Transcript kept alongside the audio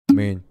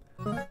mean,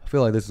 I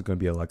feel like this is going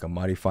to be like a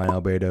mighty fine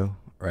Albedo.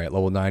 Right,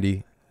 level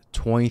 90,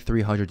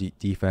 2300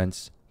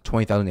 defense,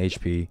 20,000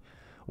 HP,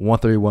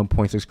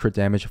 131.6 crit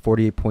damage,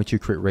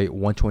 48.2 crit rate,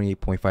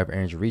 128.5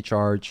 energy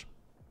recharge.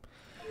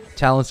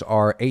 Talents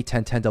are 8,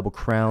 10, 10 double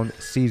crown,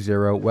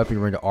 C0, weapon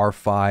range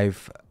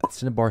R5,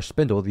 Cinnabar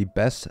Spindle, the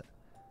best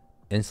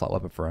in-slot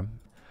weapon for him.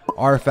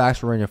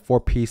 Artifacts were in a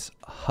 4-piece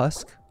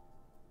husk.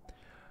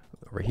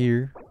 Over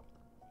here.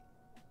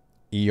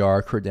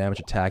 ER, crit damage,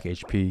 attack,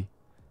 HP.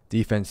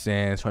 Defense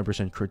sands,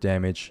 20% crit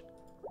damage.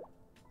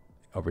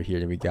 Over here,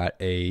 then we got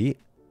a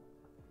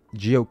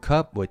Geo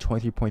Cup with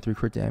 23.3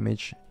 crit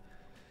damage,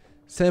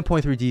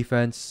 7.3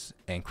 defense,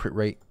 and crit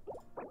rate.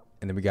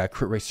 And then we got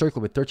crit rate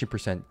circle with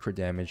 13% crit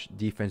damage,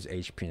 defense,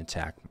 HP, and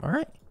attack.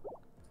 Alright.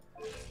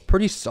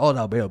 Pretty solid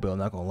Albedo build,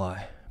 not gonna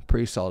lie.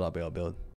 Pretty solid Albedo build.